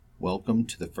Welcome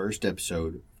to the first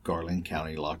episode of Garland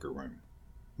County Locker Room.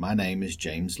 My name is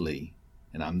James Leigh,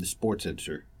 and I'm the sports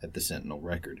editor at the Sentinel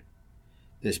Record.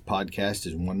 This podcast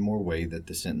is one more way that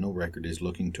the Sentinel Record is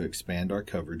looking to expand our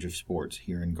coverage of sports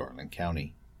here in Garland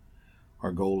County.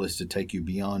 Our goal is to take you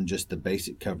beyond just the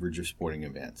basic coverage of sporting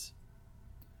events.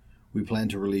 We plan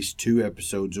to release 2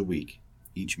 episodes a week,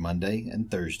 each Monday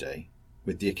and Thursday,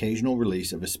 with the occasional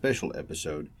release of a special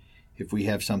episode if we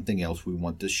have something else we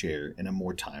want to share in a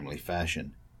more timely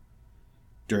fashion.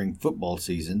 During football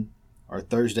season, our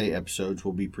Thursday episodes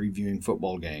will be previewing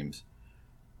football games,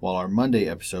 while our Monday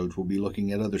episodes will be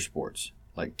looking at other sports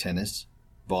like tennis,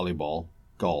 volleyball,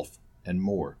 golf, and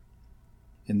more.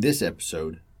 In this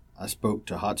episode, I spoke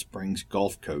to Hot Springs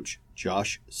golf coach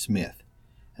Josh Smith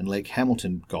and Lake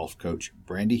Hamilton golf coach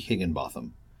Brandi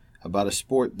Higginbotham about a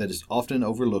sport that is often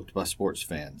overlooked by sports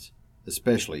fans,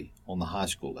 especially on the high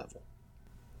school level.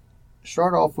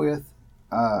 Start off with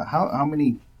how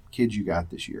many kids you got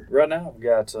this year? Right now,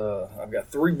 I've got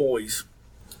 3 boys,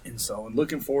 and so I'm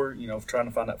looking for trying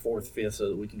to find that 4th, 5th so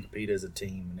that we can compete as a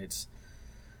team. And it's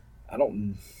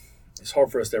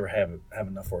hard for us to ever have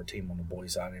enough for our team on the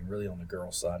boys side and really on the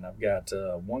girls side. And I've got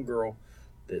one girl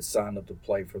that signed up to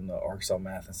play from the Arkansas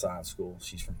Math and Science School.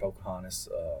 She's from Pocahontas,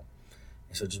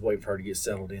 and so just waiting for her to get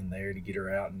settled in there to get her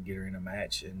out and get her in a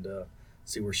match and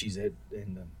see where she's at.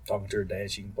 And talking to her dad,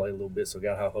 she can play a little bit. So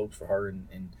got high hopes for her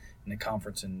in the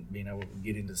conference and being able to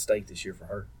get into the state this year for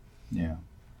her. Yeah.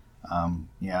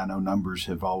 I know numbers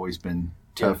have always been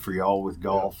tough for y'all with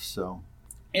golf. Yeah. So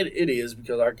it is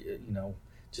because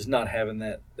just not having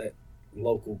that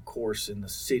local course in the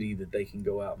city that they can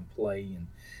go out and play, and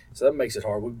so that makes it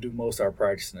hard. We do most of our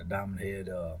practicing at Diamond Head.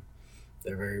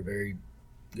 They're very, very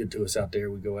good to us out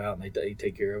there. We go out and they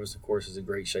take care of us. The course is in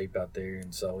great shape out there,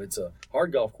 and so it's a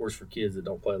hard golf course for kids that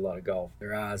don't play a lot of golf.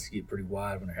 Their eyes get pretty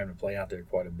wide when they're having to play out there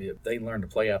quite a bit. If they learn to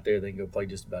play out there, they can go play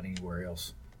just about anywhere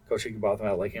else. Coach Higginbotham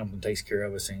out at Lake Hamilton takes care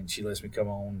of us, and she lets me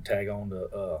tag on to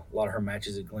a lot of her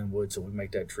matches at Glenwood, so we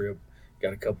make that trip.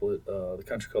 Got a couple at the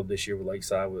country club this year with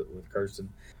Lakeside with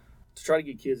Kirsten to try to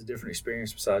get kids a different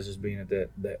experience besides just being at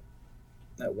that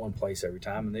one place every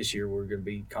time. And this year we're going to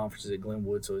be conferences at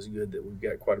Glenwood, so it's good that we've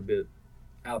got quite a bit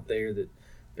out there that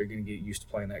they're going to get used to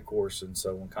playing that course. And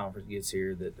so when conference gets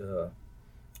here, that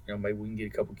maybe we can get a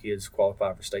couple kids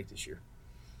qualified for state this year.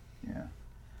 Yeah.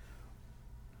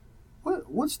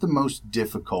 What's the most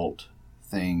difficult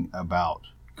thing about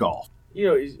golf?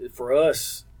 For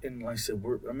us, and like I said,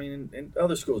 and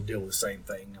other schools deal with the same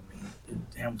thing.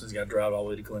 Hamilton's got to drive all the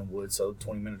way to Glenwood, so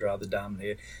 20-minute drive to Diamond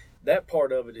Head. That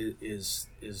part of it is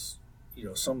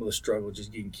some of the struggle,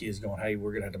 just getting kids going, hey, we're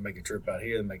going to have to make a trip out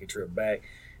here and make a trip back.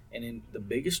 And then the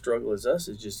biggest struggle is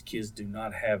just kids do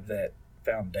not have that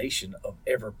foundation of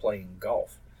ever playing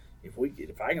golf.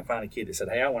 If I can find a kid that said,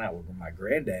 hey, I went out with my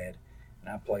granddad and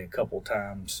I played a couple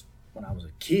times when I was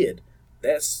a kid,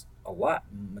 that's a lot.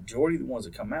 Majority of the ones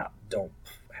that come out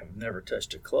have never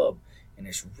touched a club, and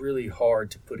it's really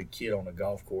hard to put a kid on a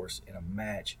golf course in a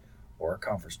match or a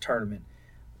conference tournament.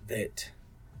 That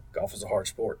golf is a hard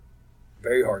sport,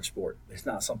 very hard sport. It's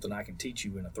not something I can teach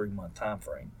you in a 3-month time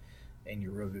frame. And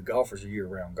your real good golfers are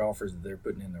year-round golfers that they're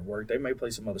putting in their work. They may play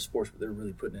some other sports, but they're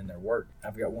really putting in their work.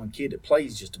 I've got one kid that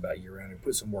plays just about year-round and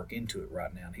puts some work into it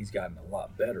right now, and he's gotten a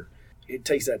lot better. It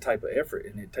takes that type of effort,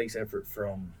 and it takes effort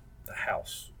from the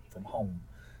house, from home,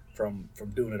 from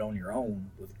doing it on your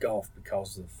own with golf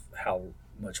because of how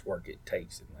much work it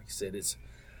takes. And like I said, it's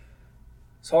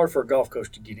hard for a golf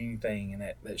coach to get anything in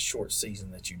that short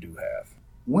season that you do have.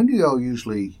 When do y'all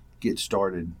usually get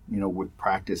started, with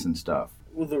practice and stuff?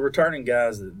 Well, the returning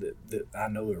guys that I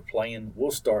know that are playing,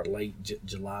 we'll start late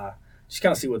July. Just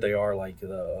kind of see what they are. Like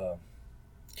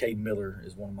Cade Miller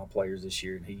is one of my players this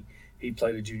year, and he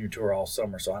played a junior tour all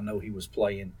summer, so I know he was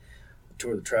playing the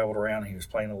tour that traveled around, and he was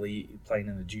playing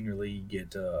in the junior league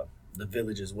at the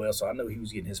Village as well, so I know he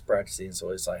was getting his practice in. So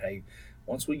it's like, hey,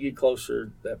 once we get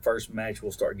closer, that first match,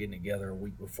 we'll start getting together a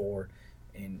week before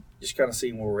and just kind of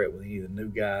seeing where we're at with any of the new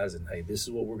guys. And, hey, this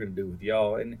is what we're going to do with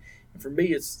y'all. And for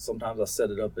me, it's sometimes I set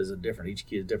it up as each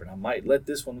kid is different. I might let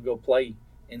this one go play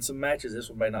in some matches. This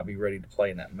one may not be ready to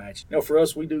play in that match. For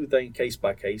us, we do things case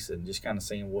by case and just kind of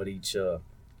seeing what each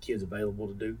kid's available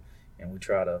to do. And we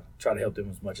try to help them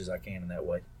as much as I can in that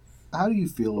way. How do you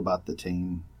feel about the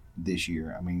team this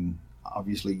year?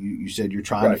 Obviously, you said you're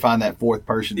trying to find that 4th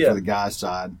person for the guys'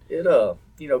 side.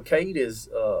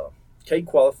 Cade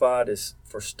qualified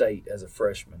for state as a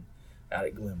freshman out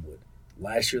at Glenwood.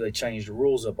 Last year, they changed the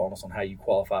rules up on us on how you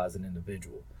qualify as an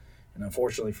individual. And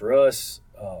unfortunately for us,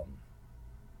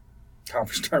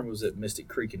 conference tournament was at Mystic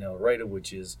Creek in El Dorado,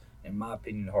 which is, in my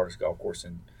opinion, the hardest golf course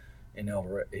in in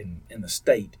the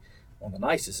state on the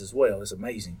nicest as well. It's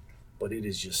amazing, but it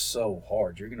is just so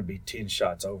hard. You're going to be 10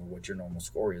 shots over what your normal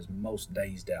score is most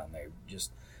days down there.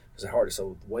 Just because it's hard.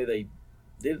 So the way they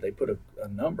did it, they put a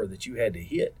number that you had to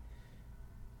hit,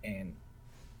 and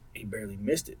he barely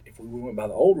missed it. If we went by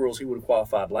the old rules, he would have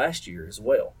qualified last year as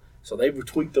well. So they've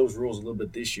tweaked those rules a little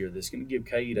bit this year. That's going to give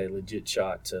Cade a legit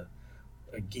shot to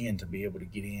be able to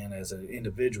get in as an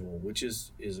individual, which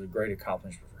is a great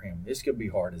accomplishment for him. It's going to be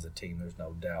hard as a team, there's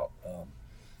no doubt.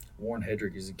 Warren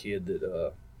Hedrick is a kid that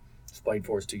has played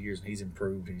for us 2 years, and he's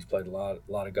improved, and he's played a lot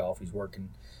of golf. He's working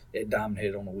at Diamond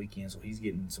Head on the weekend, so he's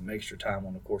getting some extra time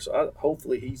on the course. So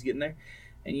hopefully he's getting there.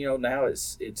 And, now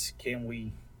it's can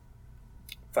we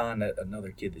find that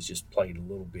another kid that's just played a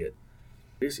little bit.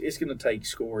 It's going to take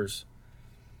scores,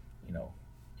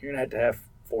 you're going to have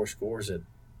 4 scores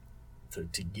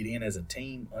to get in as a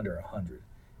team under 100.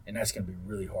 And that's going to be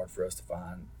really hard for us to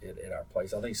find at our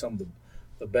place. I think some of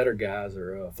the better guys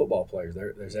are football players.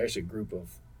 There's actually a group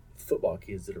of football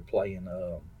kids that are playing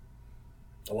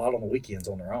a lot on the weekends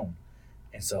on their own.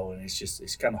 And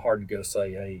it's kind of hard to go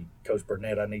say, hey, Coach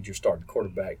Burnett, I need your starting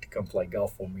quarterback to come play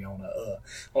golf for me on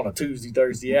a Tuesday,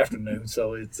 Thursday afternoon.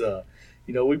 So it's,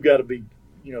 we've got to be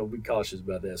cautious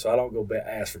about that. So I don't go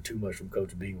ask for too much from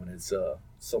Coach B when it's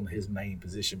some of his main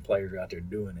position players are out there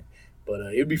doing it.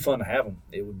 But it'd be fun to have them.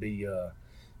 It'd be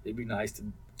nice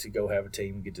to go have a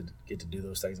team and get to do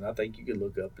those things. And I think you could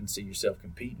look up and see yourself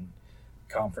competing.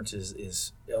 Conference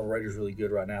is El Raiders really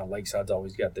good right now. Lakeside's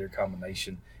always got their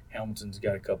combination. Hamilton's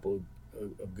got a couple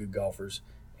of good golfers,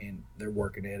 and they're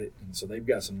working at it. And so they've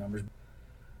got some numbers.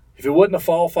 If it wasn't a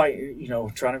fall fight,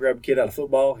 trying to grab a kid out of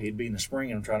football, he'd be in the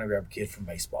spring, and I'm trying to grab a kid from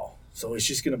baseball. So it's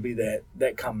just going to be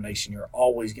that combination you're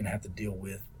always going to have to deal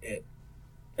with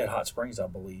at Hot Springs, I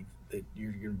believe, that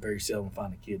you're going to very seldom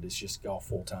find a kid that's just golf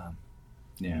full time.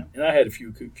 Yeah. And I had a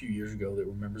few years ago that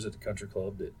were members at the country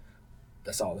club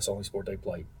that's the only sport they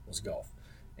played was golf.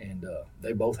 And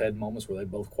they both had moments where they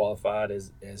both qualified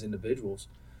as individuals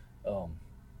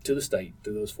to the state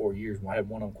through those 4 years. I had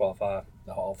one of them qualify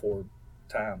all 4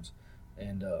 times.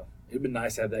 And it'd been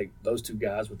nice to have those 2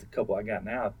 guys with the couple I got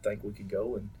now. I think we could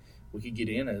go and we could get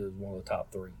in as one of the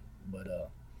top 3. But,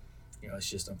 it's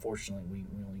just unfortunately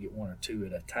we only get 1 or 2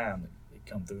 at a time that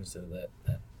come through instead of that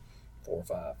 4 or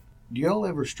 5. Do y'all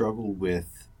ever struggle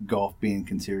with golf being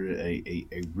considered a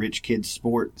rich kid's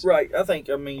sport? Right. I think,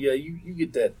 you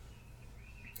get that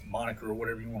moniker or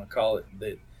whatever you want to call it,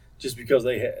 that just because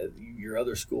your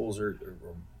other schools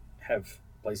have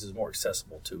places more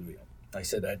accessible to them. Like I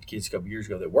said, I had kids a couple years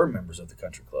ago that were members of the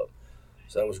country club.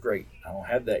 So that was great. I don't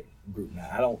have that group now.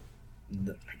 I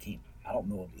don't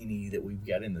know of any that we've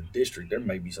got in the district. There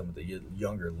may be some of the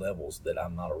younger levels that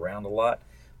I'm not around a lot,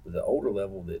 but the older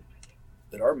level that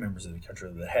are members of the country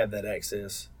that have that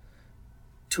access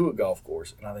to a golf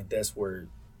course. And I think that's where,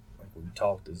 like we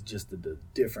talked, is just the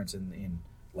difference in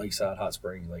Lakeside, Hot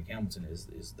Springs, Lake Hamilton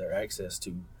is their access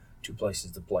to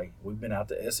places to play. We've been out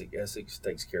to Essex. Essex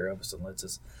takes care of us and lets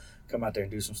us come out there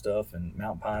and do some stuff. And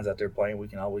Mountain Pine's out there playing. We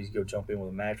can always go jump in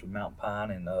with a match with Mountain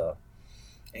Pine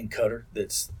and Cutter.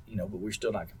 That's, but we're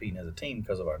still not competing as a team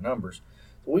because of our numbers.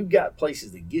 So we've got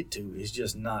places to get to. It's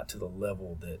just not to the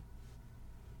level that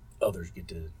others get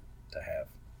to have.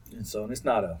 And so it's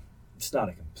not a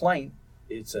complaint.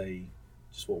 It's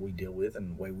just what we deal with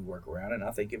and the way we work around it. And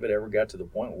I think if it ever got to the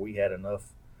point where we had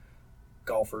enough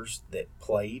golfers that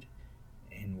played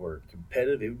and were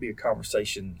competitive, it would be a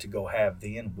conversation to go have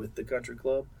then with the country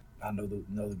club. I know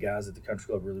the guys at the country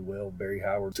club really well. Barry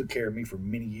Howard took care of me for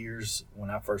many years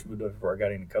when I first moved up before I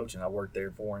got into coaching. I worked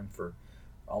there for him for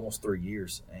almost 3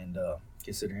 years, and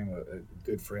consider him a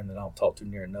good friend that I don't talk to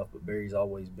near enough. But Barry's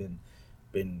always been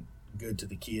good to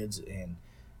the kids, and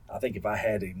I think if I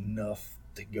had enough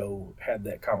to go have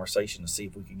that conversation to see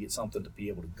if we could get something to be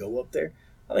able to go up there,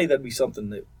 I think that'd be something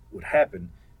that would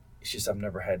happen. It's just I've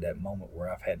never had that moment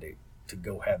where I've had to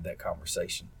go have that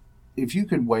conversation. If you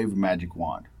could wave a magic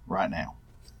wand right now,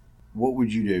 what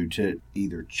would you do to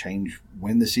either change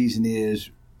when the season is,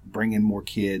 bring in more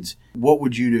kids? What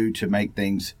would you do to make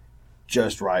things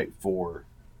just right for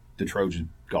the Trojan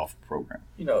golf program?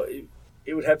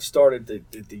 It would have to start at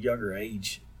the younger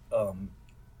age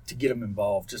to get them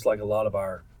involved, just like a lot of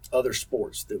our other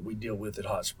sports that we deal with at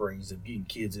Hot Springs, of getting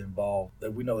kids involved.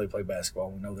 That we know they play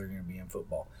basketball, we know they're going to be in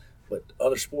football. But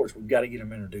other sports, we've got to get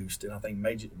them introduced. And I think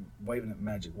waving that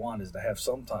magic wand is to have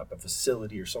some type of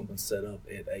facility or something set up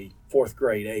at a 4th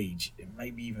grade age, and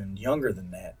maybe even younger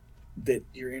than that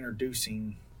you're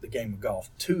introducing the game of golf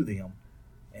to them,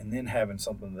 and then having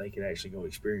something that they can actually go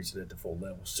experience it at the full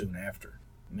level soon after.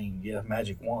 I mean, yeah,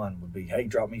 magic wand would be, hey,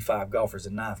 drop me 5 golfers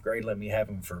in ninth grade, let me have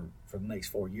them for the next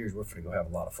 4 years. We're going to go have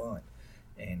a lot of fun,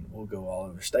 and we'll go all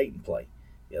over state and play.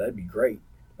 Yeah, that'd be great.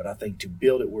 But I think to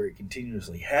build it where it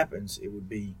continuously happens, it would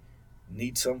be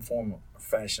need some form or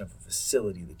fashion of a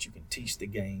facility that you can teach the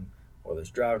game, whether it's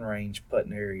driving range,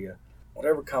 putting area,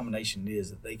 whatever combination it is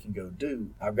that they can go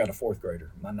do. I've got a 4th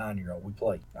grader, my 9-year-old. We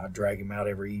play. I drag him out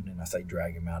every evening. I say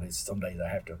drag him out. It's some days I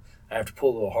have to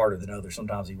pull a little harder than others.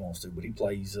 Sometimes he wants to, but he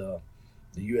plays the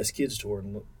U.S. Kids Tour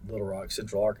in Little Rock,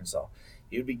 Central Arkansas.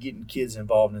 You'd be getting kids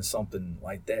involved in something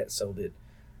like that so that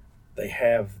they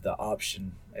have the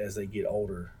option as they get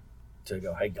older to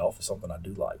go, hey, golf is something I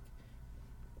do like.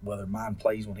 Whether mine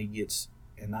plays when he gets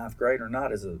in 9th grade or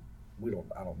not I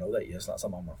don't know that yet. It's not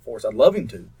something I'm going to force. I'd love him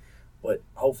to, but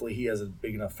hopefully he has a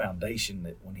big enough foundation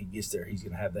that when he gets there, he's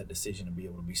going to have that decision and be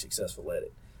able to be successful at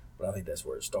it. But I think that's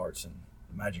where it starts, and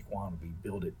the magic wand will be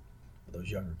build it for those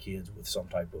younger kids with some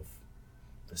type of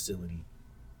facility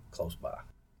close by.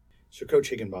 So, Coach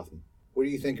Higginbotham, what do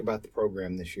you think about the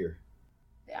program this year?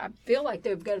 I feel like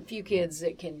they've got a few kids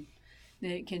that can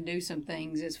do some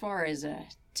things. As far as a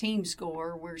team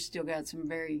score, we're still got some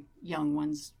very young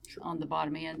ones on the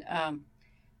bottom end.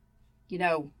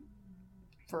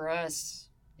 For us,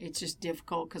 it's just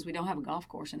difficult because we don't have a golf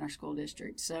course in our school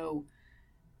district. So,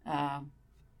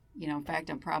 in fact,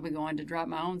 I'm probably going to drop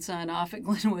my own son off at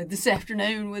Glenwood this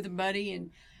afternoon with a buddy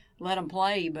and let them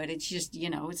play. But it's just,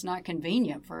 it's not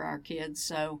convenient for our kids.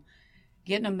 So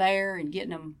getting them there and getting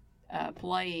them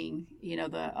playing,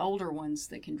 the older ones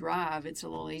that can drive, it's a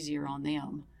little easier on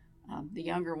them. The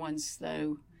younger ones,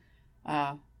 though,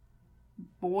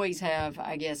 boys have,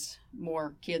 I guess,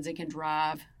 more kids that can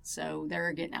drive, so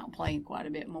they're getting out and playing quite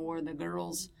a bit more. The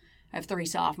girls have 3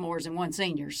 sophomores and 1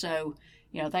 senior, so,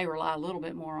 they rely a little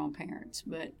bit more on parents.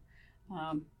 But,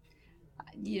 I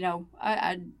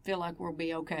feel like we'll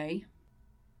be okay.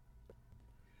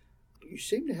 You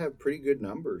seem to have pretty good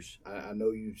numbers. I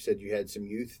know you said you had some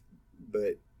youth,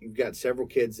 but you've got several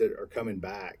kids that are coming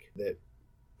back that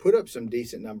put up some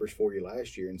decent numbers for you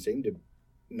last year and seem to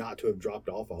not to have dropped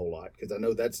off a whole lot, because I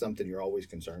know that's something you're always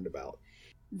concerned about.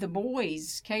 The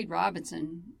boys, Cade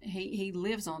Robinson, he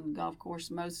lives on the golf course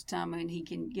most of the time, and he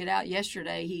can get out.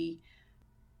 Yesterday,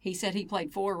 he said he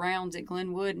played 4 rounds at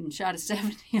Glenwood and shot a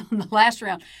 70 on the last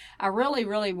round. I really,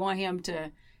 really want him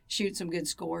to shoot some good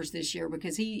scores this year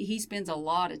because he spends a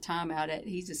lot of time out at,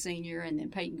 he's a senior, and then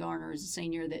Peyton Garner is a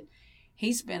senior that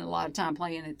he spent a lot of time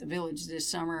playing at the Village this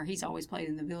summer. He's always played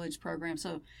in the Village program.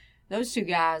 So those 2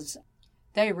 guys,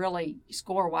 they really,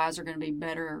 score-wise, are going to be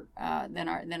better than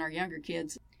our younger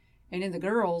kids. And in the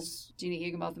girls, Jeannie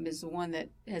Higginbotham is the one that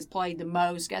has played the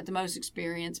most, got the most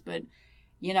experience. But,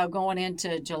 going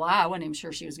into July, I wasn't even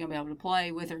sure she was going to be able to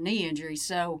play with her knee injury.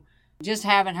 So just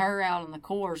having her out on the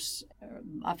course,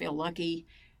 I feel lucky.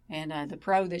 And the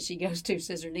pro that she goes to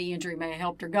says her knee injury may have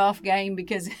helped her golf game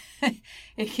because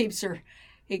it keeps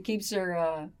her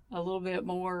a little bit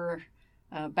more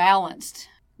balanced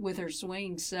with her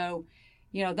swing. So,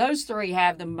 those 3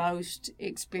 have the most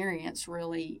experience,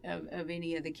 really, of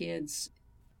any of the kids.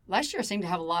 Last year I seemed to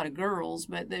have a lot of girls,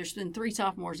 but there's been 3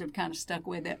 sophomores that have kind of stuck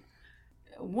with it.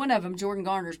 One of them, Jordan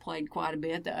Garner's played quite a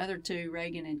bit. The other 2,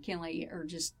 Reagan and Kinley,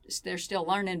 they're still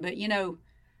learning. But,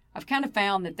 I've kind of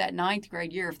found that 9th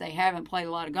grade year, if they haven't played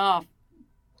a lot of golf,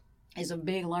 is a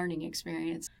big learning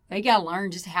experience. They got to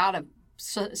learn just how to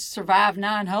survive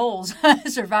 9 holes,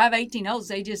 survive 18 holes.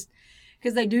 Because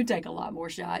they do take a lot more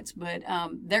shots. But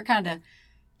they're kind of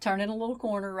turning a little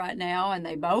corner right now, and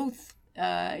they both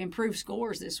improved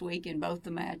scores this week in both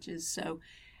the matches. So,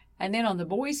 and then on the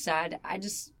boys' side, I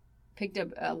just picked up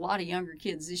a lot of younger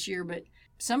kids this year, but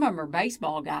some of them are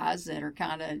baseball guys that are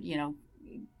kind of,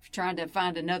 trying to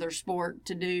find another sport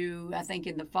to do, I think,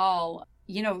 in the fall.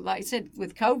 Like I said,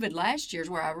 with COVID last year's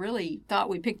where I really thought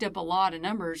we picked up a lot of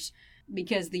numbers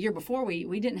because the year before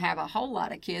we didn't have a whole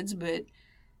lot of kids, but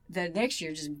the next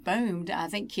year just boomed. I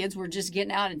think kids were just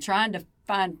getting out and trying to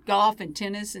find golf and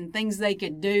tennis and things they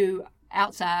could do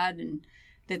outside and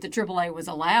that the AAA was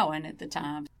allowing at the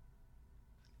time.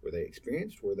 Were they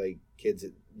experienced? Were they kids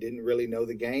that didn't really know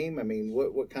the game? I mean,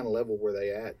 what kind of level were they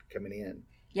at coming in?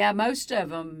 Yeah, most of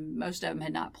them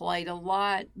had not played a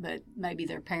lot, but maybe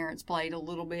their parents played a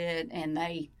little bit, and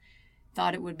they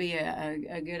thought it would be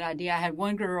a good idea. I had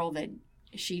one girl that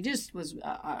she just was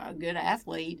a good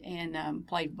athlete and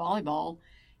played volleyball.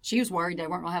 She was worried they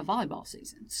weren't going to have volleyball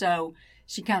season. So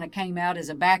she kind of came out as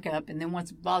a backup, and then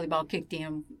once volleyball kicked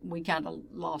in, we kind of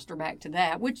lost her back to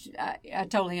that, which I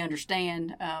totally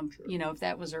understand, Sure. If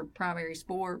that was her primary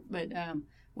sport. But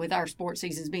with our sports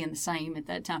seasons being the same at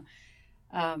that time.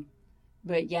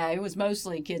 But yeah, it was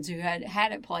mostly kids who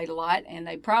hadn't played a lot, and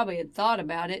they probably had thought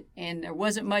about it, and there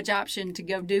wasn't much option to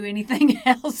go do anything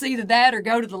else, either that or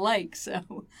go to the lake.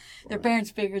 So their parents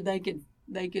figured they could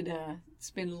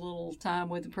spend a little time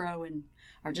with the pro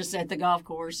or just at the golf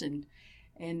course and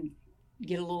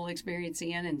get a little experience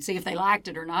in and see if they liked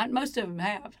it or not. Most of them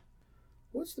have.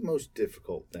 What's the most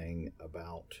difficult thing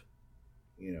about,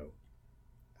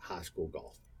 high school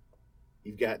golf?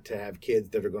 You've got to have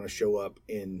kids that are going to show up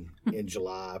in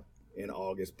July, in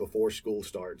August, before school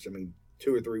starts. I mean,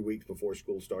 2 or 3 weeks before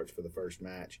school starts for the first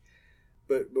match.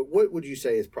 But what would you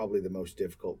say is probably the most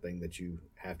difficult thing that you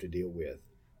have to deal with?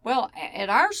 Well, at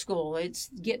our school, it's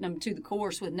getting them to the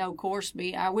course with no course.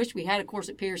 I wish we had a course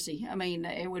at Piercy. I mean,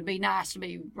 it would be nice to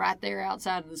be right there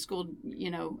outside of the school,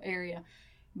 area.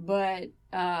 But,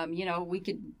 we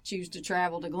could choose to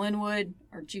travel to Glenwood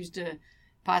or choose to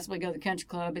possibly go to the country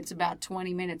club. It's about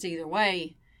 20 minutes either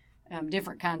way,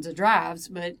 different kinds of drives.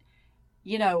 But,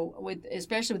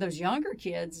 especially with those younger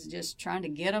kids, just trying to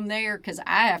get them there because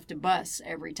I have to bus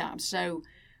every time. So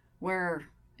where,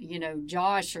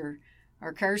 Josh or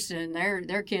Kirsten,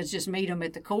 their kids just meet them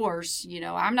at the course,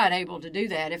 I'm not able to do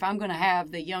that. If I'm going to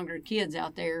have the younger kids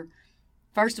out there,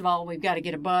 first of all, we've got to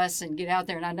get a bus and get out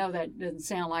there. And I know that doesn't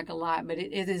sound like a lot, but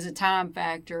it is a time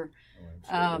factor.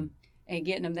 And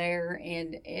getting them there,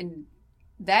 and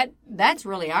that's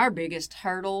really our biggest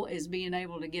hurdle is being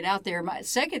able to get out there. My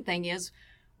second thing is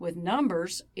with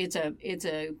numbers, it's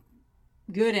a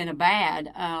good and a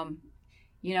bad.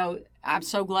 I'm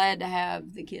so glad to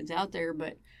have the kids out there,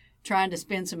 but trying to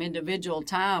spend some individual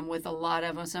time with a lot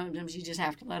of them, sometimes you just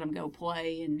have to let them go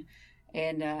play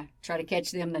and try to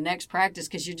catch them the next practice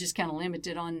because you're just kind of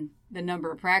limited on the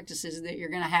number of practices that you're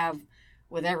going to have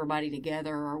with everybody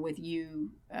together or with you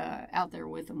out there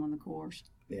with them on the course.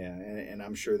 Yeah, and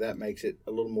I'm sure that makes it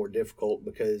a little more difficult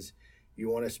because you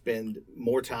want to spend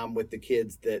more time with the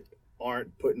kids that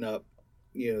aren't putting up,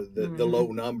 the low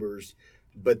numbers,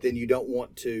 but then you don't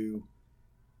want to,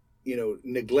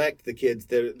 neglect the kids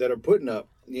that are putting up,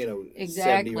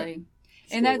 exactly. 70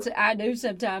 and I do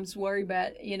sometimes worry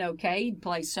about, Cade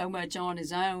plays so much on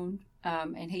his own,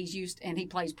 and he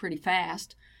plays pretty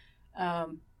fast.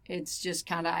 It's just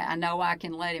kind of, I know I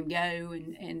can let him go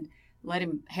and let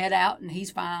him head out, and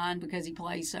he's fine because he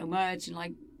plays so much. And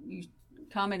like you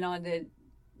comment on that,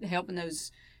 helping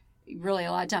those really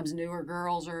a lot of times newer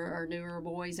girls or newer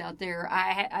boys out there.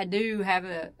 I do have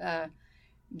a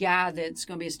guy that's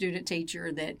going to be a student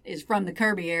teacher that is from the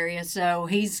Kirby area, so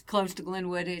he's close to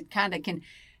Glenwood. It kind of can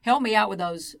help me out with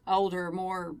those older,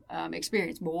 more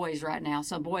experienced boys right now.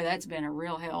 So, boy, that's been a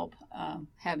real help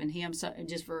having him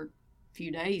just for few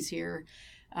days here,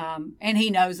 and he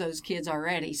knows those kids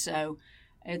already, so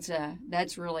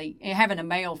that's really, having a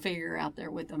male figure out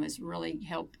there with them has really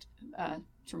helped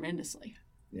tremendously.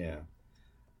 Yeah.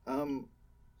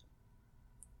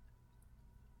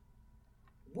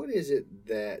 What is it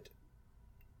that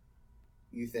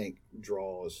you think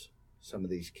draws some of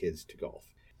these kids to golf?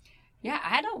 Yeah,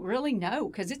 I don't really know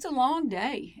because it's a long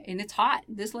day and it's hot.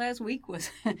 This last week was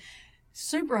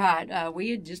super hot. We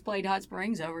had just played Hot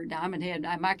Springs over at Diamond Head.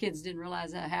 My kids didn't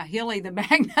realize how hilly the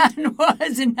back nine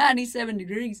was, and 97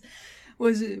 degrees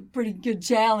was a pretty good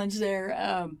challenge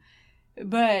there.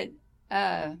 But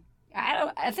I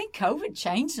think COVID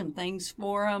changed some things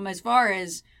for them as far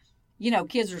as,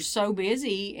 kids are so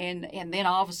busy, and then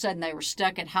all of a sudden they were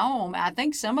stuck at home. I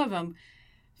think some of them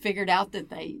figured out that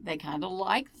they kind of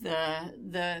like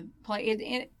the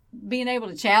play, being able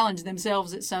to challenge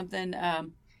themselves at something.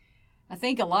 I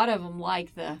think a lot of them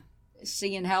like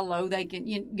seeing how low they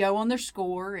can go on their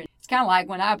score. And it's kind of like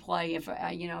when I play, if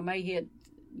I may hit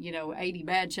 80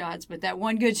 bad shots, but that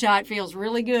one good shot feels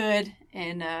really good.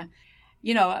 And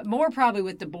more probably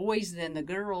with the boys than the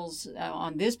girls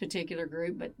on this particular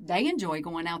group, but they enjoy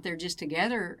going out there just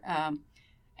together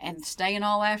and staying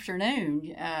all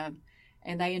afternoon,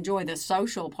 and they enjoy the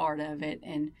social part of it.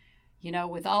 And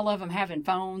with all of them having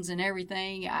phones and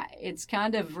everything, it's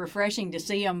kind of refreshing to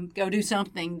see them go do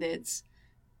something that's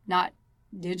not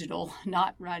digital,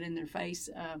 not right in their face.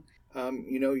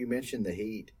 You mentioned the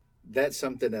heat. That's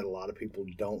something that a lot of people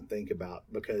don't think about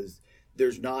because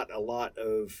there's not a lot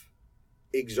of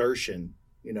exertion.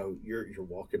 You're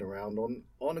walking around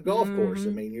on a golf course. I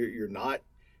mean, you're not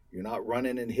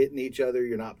running and hitting each other.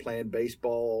 You're not playing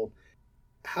baseball.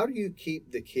 How do you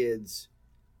keep the kids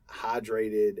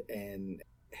hydrated and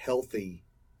healthy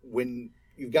when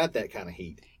you've got that kind of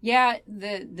heat? Yeah,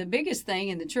 the biggest thing,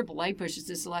 and the AAA pushes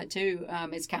this a lot too,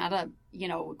 it's kind of,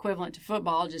 equivalent to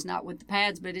football, just not with the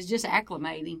pads, but it's just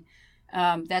acclimating.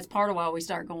 That's part of why we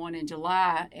start going in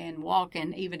July and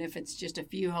walking, even if it's just a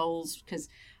few holes, because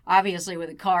obviously with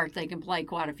a cart they can play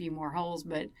quite a few more holes,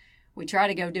 but we try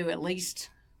to go do at least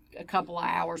a couple of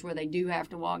hours where they do have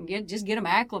to walk and get them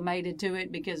acclimated to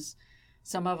it, because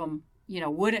some of them,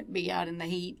 wouldn't be out in the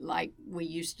heat like we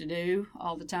used to do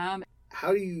all the time.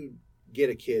 How do you get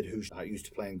a kid who's not used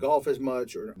to playing golf as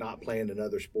much or not playing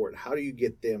another sport? How do you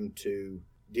get them to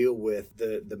deal with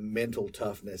the mental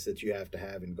toughness that you have to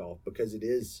have in golf, because it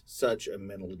is such a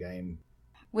mental game?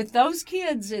 With those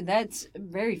kids, and that's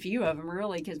very few of them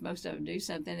really, because most of them do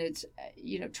something, it's,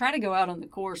 try to go out on the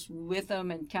course with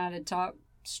them and kind of talk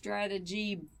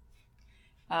strategy,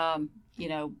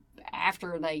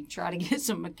 after they try to get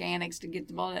some mechanics to get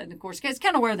the ball out of the course. Because it's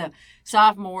kind of where the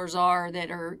sophomores are that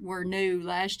were new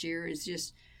last year, is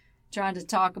just trying to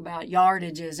talk about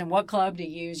yardages and what club to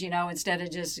use, instead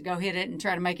of just go hit it and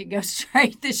try to make it go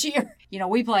straight this year.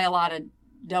 We play a lot of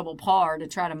double par to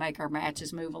try to make our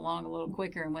matches move along a little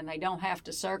quicker. And when they don't have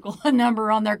to circle a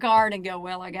number on their card and go,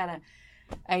 well, I got a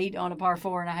 8 on a par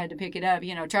 4 and I had to pick it up,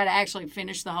 try to actually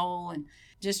finish the hole and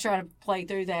just try to play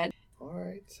through that. All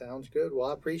right. Sounds good. Well,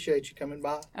 I appreciate you coming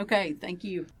by. Okay. Thank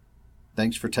you.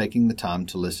 Thanks for taking the time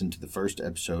to listen to the first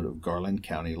episode of Garland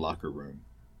County Locker Room.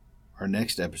 Our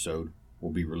next episode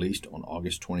will be released on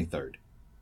August 23rd.